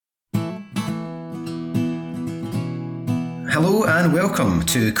Hello and welcome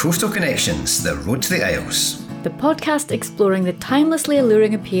to Coastal Connections, the Road to the Isles. The podcast exploring the timelessly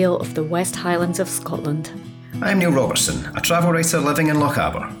alluring appeal of the West Highlands of Scotland. I'm Neil Robertson, a travel writer living in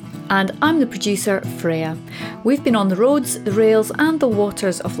Lochaber. And I'm the producer, Freya. We've been on the roads, the rails and the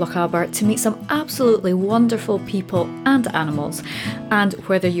waters of Lochaber to meet some absolutely wonderful people and animals. And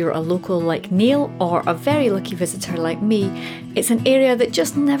whether you're a local like Neil or a very lucky visitor like me, it's an area that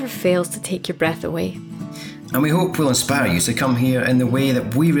just never fails to take your breath away. And we hope we'll inspire you to come here in the way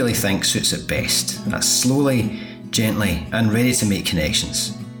that we really think suits it best. That's slowly, gently and ready to make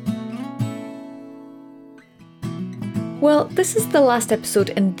connections. Well, this is the last episode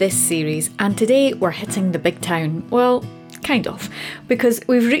in this series, and today we're hitting the big town. Well, kind of, because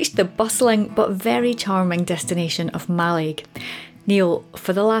we've reached the bustling but very charming destination of Mallaig. Neil,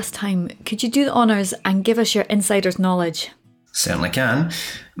 for the last time, could you do the honours and give us your insider's knowledge? Certainly can.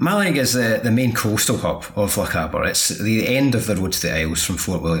 Mallaig is the main coastal hub of Lochaber. It's the end of the road to the Isles from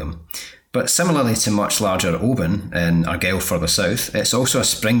Fort William. But similarly to much larger Oban in Argyll further south, it's also a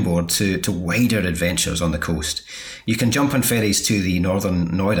springboard to wider adventures on the coast. You can jump on ferries to the northern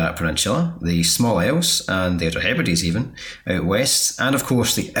Knoydart Peninsula, the Small Isles and the Outer Hebrides even, out west, and of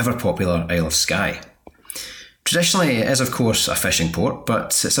course the ever-popular Isle of Skye. Traditionally it is of course a fishing port,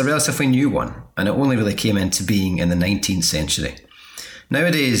 but it's a relatively new one, and it only really came into being in the 19th century.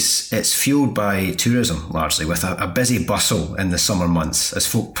 Nowadays, it's fuelled by tourism largely, with a busy bustle in the summer months as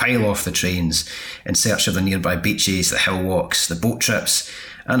folk pile off the trains in search of the nearby beaches, the hill walks, the boat trips,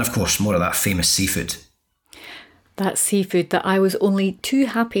 and of course more of that famous seafood. That seafood that I was only too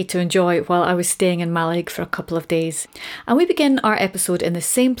happy to enjoy while I was staying in Mallaig for a couple of days. And we begin our episode in the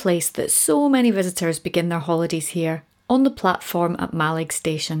same place that so many visitors begin their holidays here, on the platform at Mallaig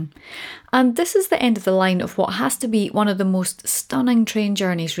Station. And this is the end of the line of what has to be one of the most stunning train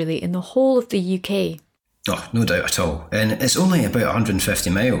journeys really in the whole of the UK. Oh, no doubt at all. And it's only about 150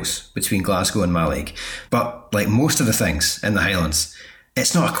 miles between Glasgow and Mallaig. But like most of the things in the Highlands,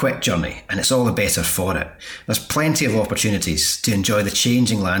 it's not a quick journey, and it's all the better for it. There's plenty of opportunities to enjoy the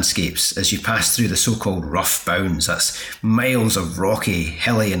changing landscapes as you pass through the so-called rough bounds. That's miles of rocky,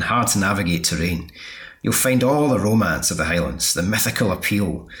 hilly and hard to navigate terrain. You'll find all the romance of the Highlands, the mythical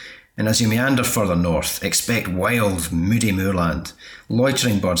appeal, and as you meander further north, expect wild, moody moorland,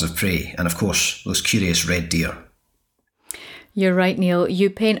 loitering birds of prey, and of course, those curious red deer. You're right, Neil. You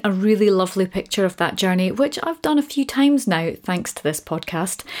paint a really lovely picture of that journey, which I've done a few times now, thanks to this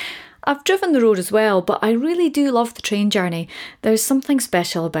podcast. I've driven the road as well, but I really do love the train journey. There's something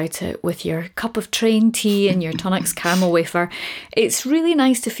special about it, with your cup of train tea and your Tunnocks caramel wafer. It's really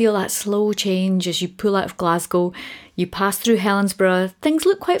nice to feel that slow change as you pull out of Glasgow. You pass through Helensburgh, things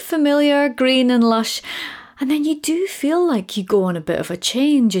look quite familiar, green and lush. And then you do feel like you go on a bit of a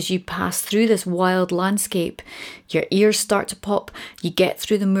change as you pass through this wild landscape. Your ears start to pop, you get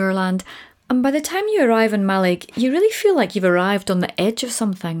through the moorland, and by the time you arrive in Mallaig, you really feel like you've arrived on the edge of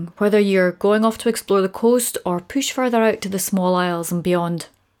something, whether you're going off to explore the coast or push further out to the Small Isles and beyond.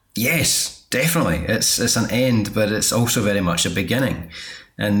 Yes, definitely. It's an end, but it's also very much a beginning.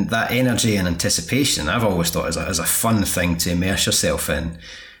 And that energy and anticipation, I've always thought is a fun thing to immerse yourself in.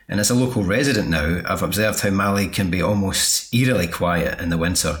 And as a local resident now, I've observed how Mallaig can be almost eerily quiet in the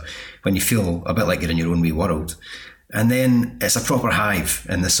winter when you feel a bit like you're in your own wee world. And then it's a proper hive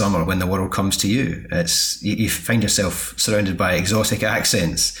in the summer when the world comes to you. You find yourself surrounded by exotic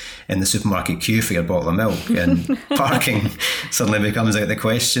accents in the supermarket queue for your bottle of milk, and parking suddenly becomes out of the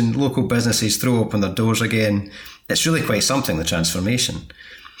question. Local businesses throw open their doors again. It's really quite something, the transformation.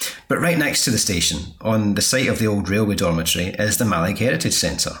 But right next to the station, on the site of the old railway dormitory, is the Mallaig Heritage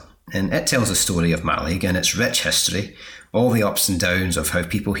Centre. And it tells the story of Mallaig and its rich history, all the ups and downs of how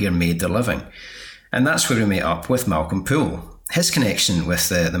people here made their living. And that's where we meet up with Malcolm Poole. His connection with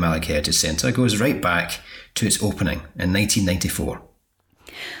the Mallaig Heritage Centre goes right back to its opening in 1994.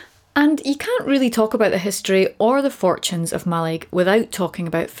 And you can't really talk about the history or the fortunes of Mallaig without talking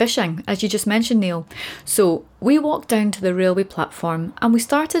about fishing, as you just mentioned, Neil. So we walked down to the railway platform and we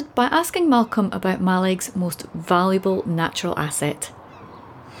started by asking Malcolm about Mallaig's most valuable natural asset.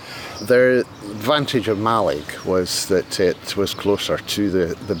 The advantage of Mallaig was that it was closer to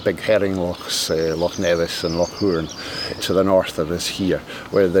the big herring lochs, Loch Nevis and Loch Hourn, to the north of us here,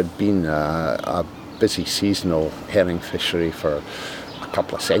 where there'd been a busy seasonal herring fishery for a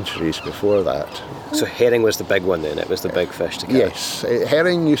couple of centuries before that. So herring was the big one then, it was the big fish to catch? Yes,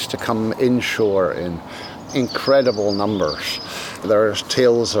 herring used to come inshore in incredible numbers. There's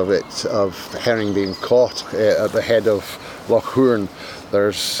tales of herring being caught at the head of Loch Hourn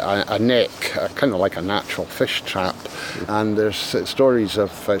There's a neck, kind of like a natural fish trap, and there's stories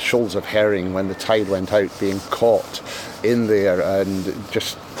of shoals of herring when the tide went out being caught in there and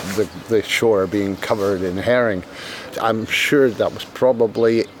just the shore being covered in herring. I'm sure that was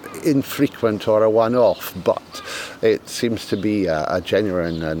probably infrequent or a one-off, but it seems to be a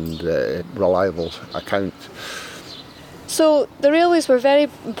genuine and reliable account. So the railways were very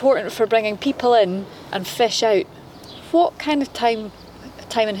important for bringing people in and fish out. What kind of time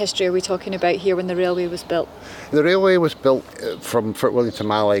in history are we talking about here when the railway was built? The railway was built from Fort William to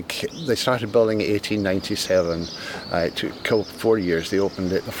Mallaig. They started building in 1897. It took 4 years. They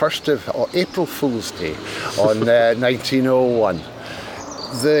opened it the 1st of April Fool's Day on 1901.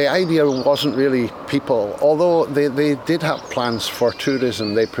 The idea wasn't really people, although they did have plans for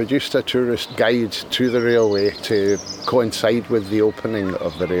tourism. They produced a tourist guide to the railway to coincide with the opening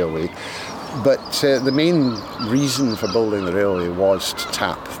of the railway. But the main reason for building the railway was to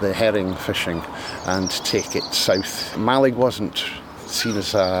tap the herring fishing and take it south. Mallaig wasn't seen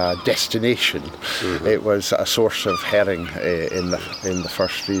as a destination. Mm-hmm. It was a source of herring in the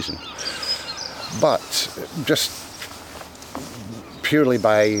first reason. But just purely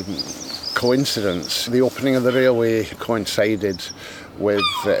by coincidence, the opening of the railway coincided with,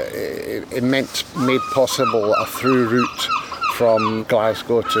 it made possible a through route from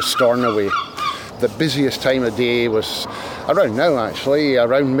Glasgow to Stornoway. The busiest time of day was around now, actually,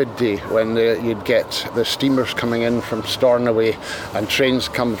 around midday, when you'd get the steamers coming in from Stornoway and trains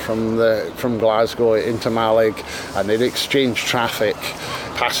come from Glasgow into Mallaig, and they'd exchange traffic,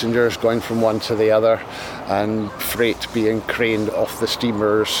 passengers going from one to the other, and freight being craned off the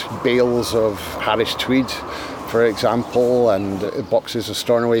steamers, bales of Harris tweed, for example, and boxes of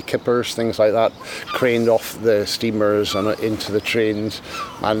Stornoway kippers, things like that, craned off the steamers and into the trains,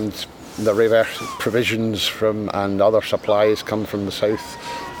 and the reverse provisions and other supplies come from the south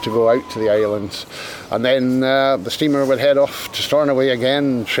to go out to the islands. And then the steamer would head off to Stornoway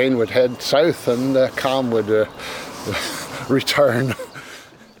again, train would head south, and calm would return.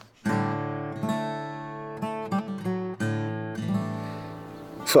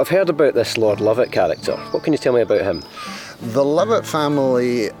 So I've heard about this Lord Lovat character. What can you tell me about him? The Lovat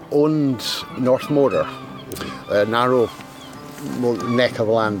family owned North Morar, a narrow neck of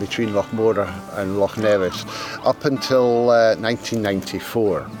land between Loch Morar and Loch Nevis, up until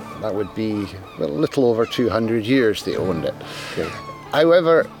 1994. That would be a little over 200 years they owned it. Okay.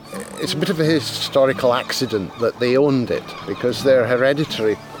 However, it's a bit of a historical accident that they owned it, because their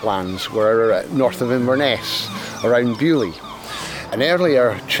hereditary lands were north of Inverness, around Bewley. An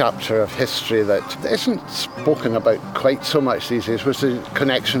earlier chapter of history that isn't spoken about quite so much these days was the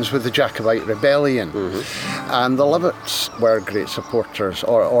connections with the Jacobite rebellion. Mm-hmm. And the Lovats were great supporters,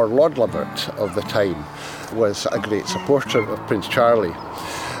 or Lord Lovat of the time was a great supporter of Prince Charlie,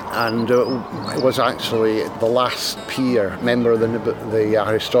 and was actually the last peer, member of the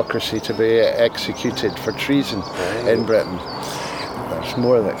aristocracy, to be executed for treason in Britain. There's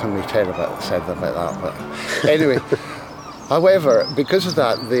more that can be said about that, but anyway. However, because of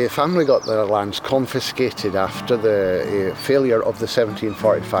that, the family got their lands confiscated after the failure of the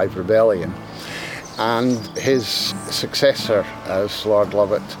 1745 rebellion. And his successor as Lord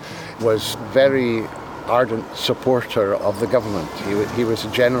Lovat was very ardent supporter of the government. He was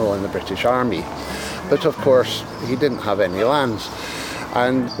a general in the British Army. But of course, he didn't have any lands.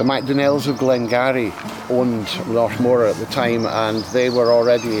 And the MacDonnells of Glengarry owned North Morar at the time, and they were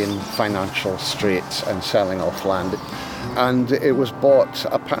already in financial straits and selling off land. And it was bought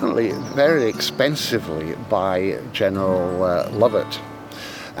apparently very expensively by General Lovat.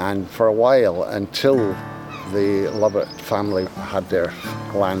 And for a while, until the Lovat family had their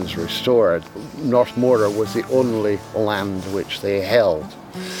lands restored, North Morar was the only land which they held.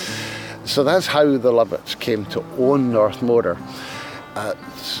 So that's how the Lovats came to own North Morar. At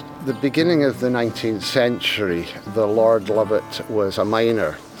the beginning of the 19th century, the Lord Lovat was a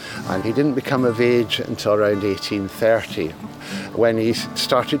minor, and he didn't become of age until around 1830, when he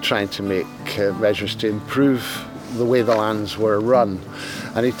started trying to make measures to improve the way the lands were run.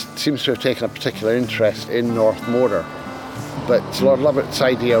 And he seems to have taken a particular interest in North Morar. But Lord Lovat's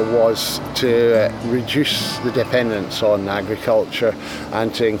idea was to reduce the dependence on agriculture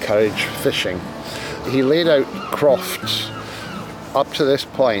and to encourage fishing. He laid out crofts. Up to this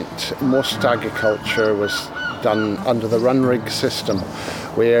point, most agriculture was done under the run rig system,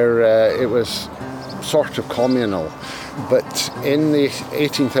 where it was sort of communal. But in the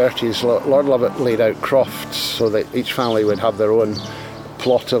 1830s, Lord Lovat laid out crofts so that each family would have their own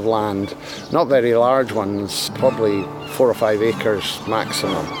plot of land, not very large ones, probably 4 or 5 acres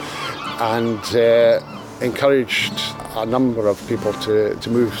maximum, and encouraged a number of people to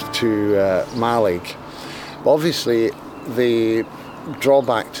move to Mallaig. Obviously, the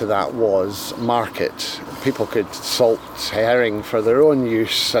drawback to that was market. People could salt herring for their own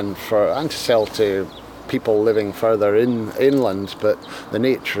use and to sell to people living further inland, but the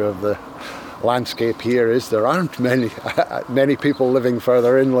nature of the landscape here is there aren't many people living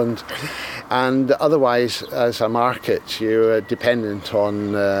further inland, and otherwise as a market you're dependent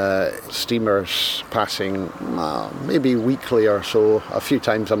on steamers passing maybe weekly or so, a few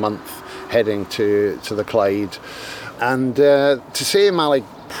times a month, heading to the Clyde. And to say Mallaig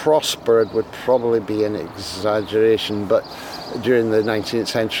prospered would probably be an exaggeration, but during the 19th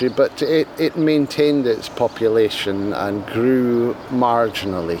century, but it maintained its population and grew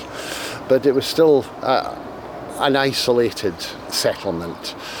marginally. But it was still an isolated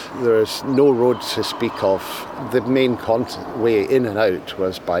settlement. There was no road to speak of. The main way in and out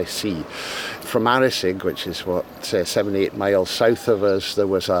was by sea. From Mallaig, which is 7-8 miles south of us, there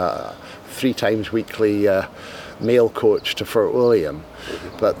was a 3 times weekly mail coach to Fort William,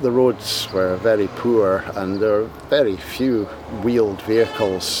 but the roads were very poor and there were very few wheeled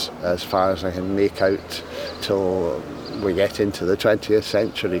vehicles as far as I can make out till we get into the 20th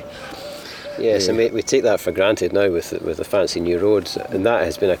century. Yes, and we take that for granted now with the fancy new roads, and that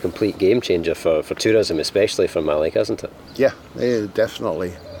has been a complete game changer for tourism, especially for Mallaig, hasn't it? Yeah,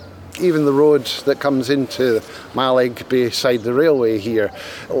 definitely. Even the road that comes into Mallaig beside the railway here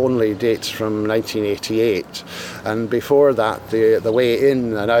only dates from 1988, and before that the way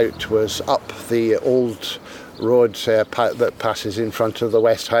in and out was up the old road that passes in front of the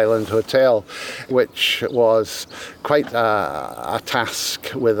West Highland Hotel, which was quite a task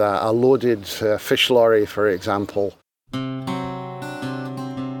with a loaded fish lorry, for example.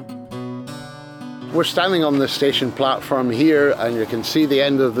 We're standing on the station platform here and you can see the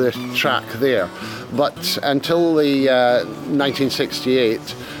end of the track there. But until the 1968,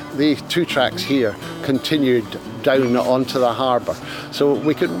 the 2 tracks here continued down onto the harbour. So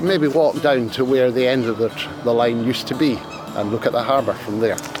we could maybe walk down to where the end of the line used to be and look at the harbour from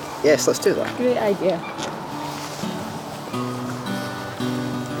there. Yes, let's do that. Great idea.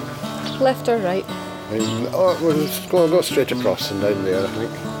 Left or right? We'll go straight across and down there, I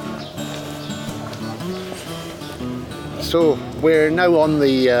think. So we're now on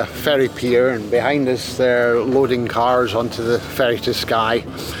the ferry pier, and behind us they're loading cars onto the ferry to Skye.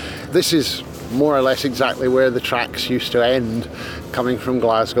 This is more or less exactly where the tracks used to end, coming from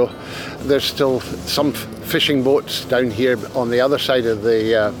Glasgow. There's still some fishing boats down here on the other side of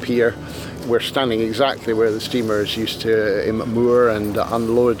the pier. We're standing exactly where the steamers used to moor and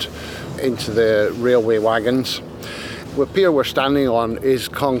unload into the railway wagons. The pier we're standing on is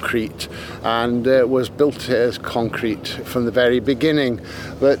concrete and was built as concrete from the very beginning.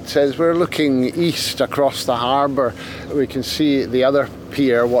 But as we're looking east across the harbour, we can see the other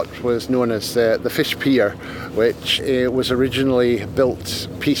pier, what was known as the fish pier, which was originally built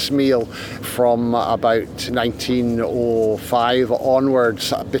piecemeal from about 1905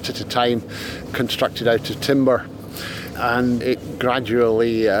 onwards, a bit at a time, constructed out of timber. And it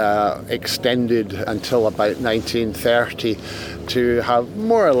gradually extended until about 1930 to have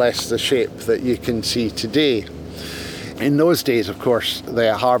more or less the shape that you can see today. In those days, of course,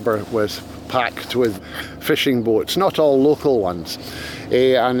 the harbour was packed with fishing boats, not all local ones.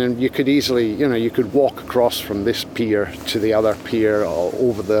 And you could easily, you could walk across from this pier to the other pier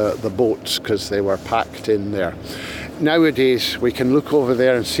over the boats because they were packed in there. Nowadays, we can look over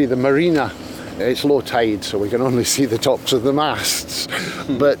there and see the marina. It's low tide, so we can only see the tops of the masts.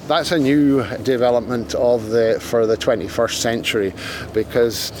 But that's a new development for the 21st century,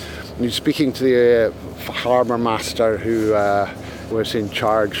 because speaking to the harbour master who was in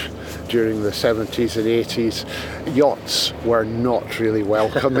charge during the 70s and 80s, yachts were not really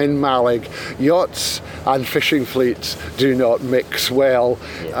welcome in Mallaig. Yachts and fishing fleets do not mix well,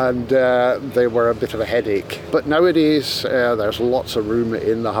 and they were a bit of a headache. But nowadays there's lots of room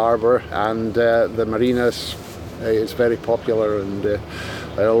in the harbour, and the marina is very popular, and there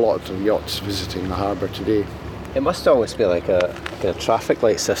are a lot of yachts visiting the harbour today. It must always be like a kind of traffic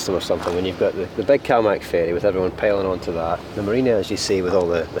light system or something when you've got the big Calmac ferry with everyone piling onto that, the marina, as you say, with all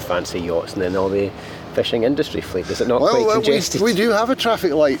the fancy yachts, and then all the fishing industry fleet. Is it not quite congested? We do have a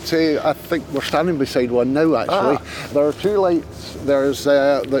traffic light. I think we're standing beside one now, actually. There are 2 lights. There's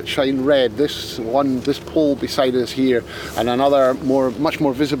that shine red. This pole beside us here, and another much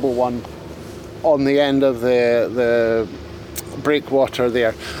more visible one on the end of the breakwater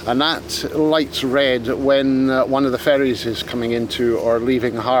there, and that lights red when one of the ferries is coming into or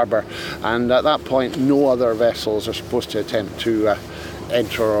leaving harbour, and at that point no other vessels are supposed to attempt to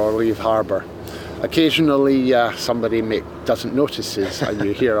enter or leave harbour. Occasionally somebody doesn't notice this, and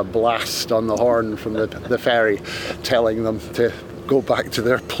you hear a blast on the horn from the ferry telling them to go back to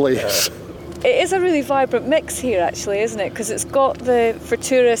their place. It is a really vibrant mix here, actually, isn't it? Because it's got for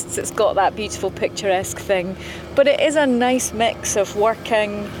tourists, it's got that beautiful picturesque thing, but it is a nice mix of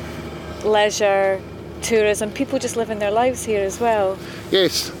working, leisure, tourism, people just living their lives here as well.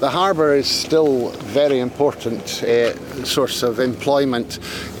 Yes, the harbour is still a very important source of employment.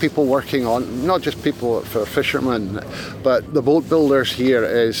 People working on, not just people for fishermen, but the boat builders here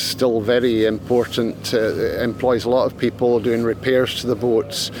is still very important. Employs a lot of people doing repairs to the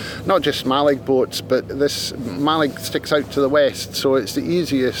boats, not just Mallaig boats, but this Mallaig sticks out to the west, so it's the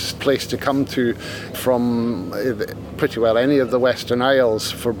easiest place to come to from pretty well any of the Western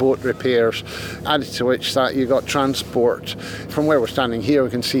Isles for boat repairs. Added to which that you got transport. From where we're standing here,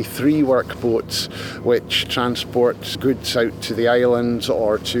 we can see 3 work boats which transport goods out to the islands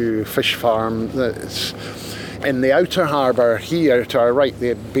or to fish farm. In the outer harbour here to our right,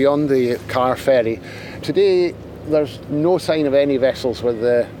 beyond the car ferry, today there's no sign of any vessels with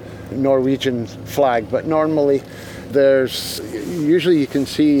the Norwegian flag, but normally usually you can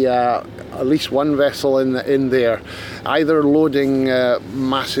see at least one vessel in there, either loading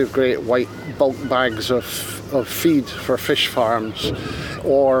massive great white bulk bags of feed for fish farms,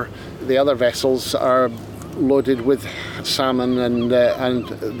 or the other vessels are loaded with salmon and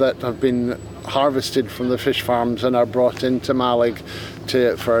that have been harvested from the fish farms and are brought into Mallaig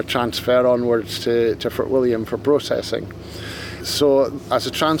for a transfer onwards to Fort William for processing. So as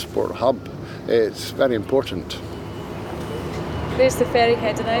a transport hub, it's very important. There's the ferry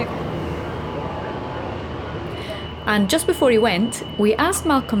heading out. And just before he went, we asked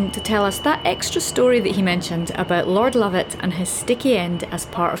Malcolm to tell us that extra story that he mentioned about Lord Lovat and his sticky end as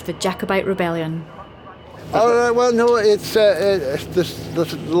part of the Jacobite rebellion. Well, no, there's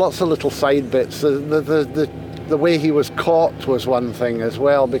lots of little side bits. The way he was caught was one thing as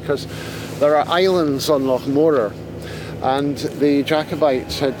well, because there are islands on Loch Morar, and the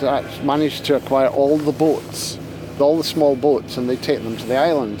Jacobites had managed to acquire all the boats, all the small boats, and they'd take them to the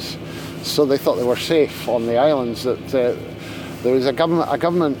islands. So they thought they were safe on the islands. That there was a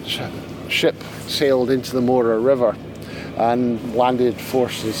government ship sailed into the Morar River and landed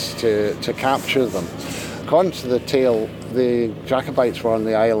forces to capture them. According to the tale, the Jacobites were on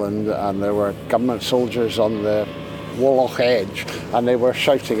the island and there were government soldiers on the Woloch edge, and they were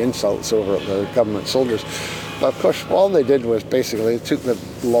shouting insults over at the government soldiers. But of course, all they did was basically took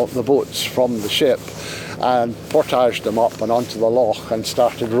the boats from the ship and portaged them up and onto the loch and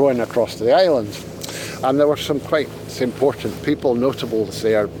started rowing across to the island. And there were some quite important people, notables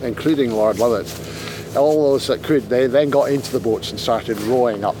there, including Lord Lovat. All those that could, they then got into the boats and started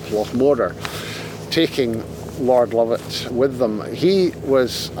rowing up Loch Morar, taking Lord Lovat with them. He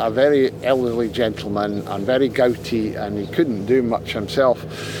was a very elderly gentleman and very gouty, and he couldn't do much himself.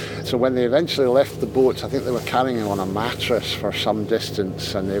 So when they eventually left the boats, I think they were carrying him on a mattress for some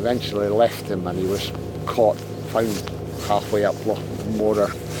distance, and they eventually left him, and he was caught, found halfway up Loch Morar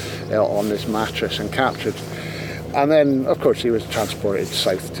on this mattress and captured. And then, of course, he was transported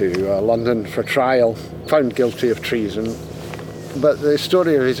south to London for trial, found guilty of treason. But the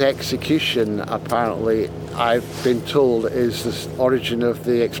story of his execution, apparently, I've been told, is the origin of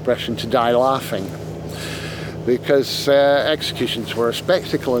the expression "to die laughing." Because executions were a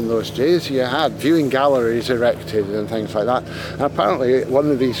spectacle in those days. You had viewing galleries erected and things like that. And apparently one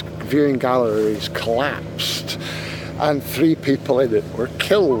of these viewing galleries collapsed and 3 people in it were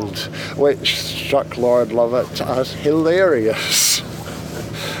killed, which struck Lord Lovat as hilarious.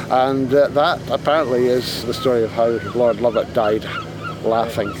 And that apparently is the story of how Lord Lovat died,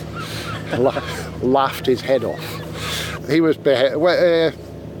 laughing. Laughed his head off. He was beheaded.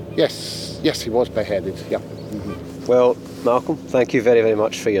 Yes, he was beheaded, yeah. Well, Malcolm, thank you very, very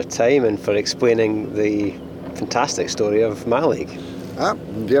much for your time and for explaining the fantastic story of Mallaig.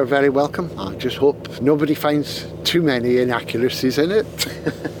 You're very welcome. I just hope nobody finds too many inaccuracies in it.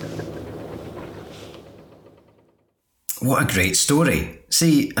 What a great story.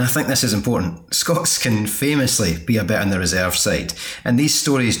 See, and I think this is important, Scots can famously be a bit on the reserve side, and these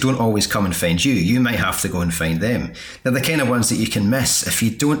stories don't always come and find you. You might have to go and find them. They're the kind of ones that you can miss if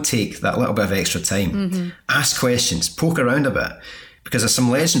you don't take that little bit of extra time. Mm-hmm. Ask questions, poke around a bit, because there's some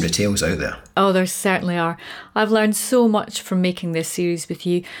legendary tales out there. Oh, there certainly are. I've learned so much from making this series with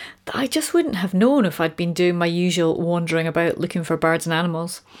you that I just wouldn't have known if I'd been doing my usual wandering about looking for birds and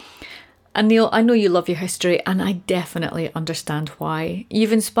animals. And Neil, I know you love your history, and I definitely understand why.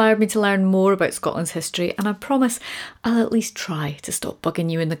 You've inspired me to learn more about Scotland's history, and I promise I'll at least try to stop bugging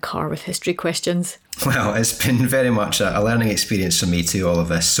you in the car with history questions. Well, it's been very much a learning experience for me too, all of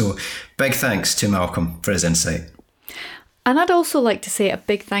this. So big thanks to Malcolm for his insight. And I'd also like to say a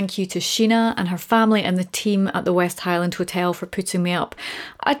big thank you to Sheena and her family and the team at the West Highland Hotel for putting me up.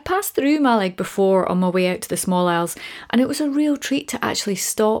 I'd passed through Mallaig before on my way out to the Small Isles, and it was a real treat to actually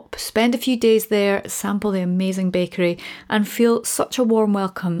stop, spend a few days there, sample the amazing bakery, and feel such a warm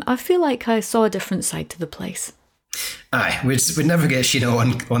welcome. I feel like I saw a different side to the place. Aye, we'd never get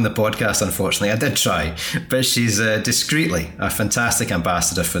Sheena on the podcast, unfortunately. I did try, but she's discreetly a fantastic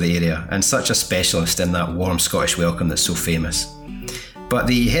ambassador for the area and such a specialist in that warm Scottish welcome that's so famous. But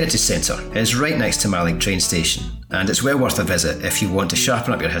the Heritage Centre is right next to Mallaig train station, and it's well worth a visit if you want to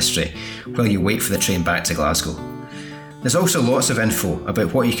sharpen up your history while you wait for the train back to Glasgow. There's also lots of info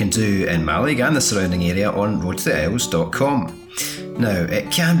about what you can do in Mallaig and the surrounding area on roadtotheisles.com. Now, it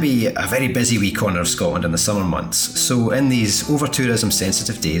can be a very busy wee corner of Scotland in the summer months, so in these over-tourism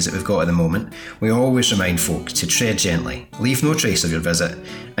sensitive days that we've got at the moment, we always remind folk to tread gently, leave no trace of your visit,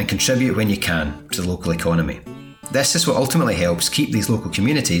 and contribute when you can to the local economy. This is what ultimately helps keep these local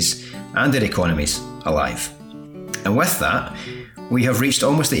communities and their economies alive. And with that, we have reached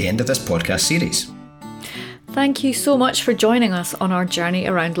almost the end of this podcast series. Thank you so much for joining us on our journey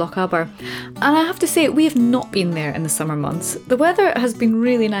around Lochaber. And I have to say, we have not been there in the summer months. The weather has been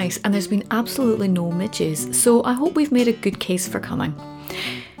really nice and there's been absolutely no midges, so I hope we've made a good case for coming.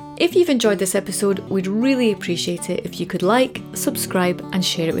 If you've enjoyed this episode, we'd really appreciate it if you could like, subscribe and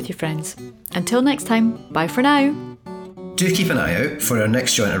share it with your friends. Until next time, bye for now. Do keep an eye out for our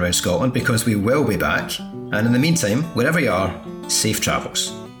next joint around Scotland because we will be back. And in the meantime, wherever you are, safe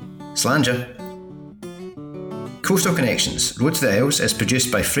travels. Slàinte. Coastal Connections, Road to the Isles is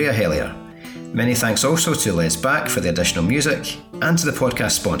produced by Freya Hellier. Many thanks also to Les Back for the additional music and to the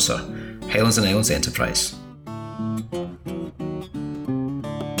podcast sponsor, Highlands and Islands Enterprise.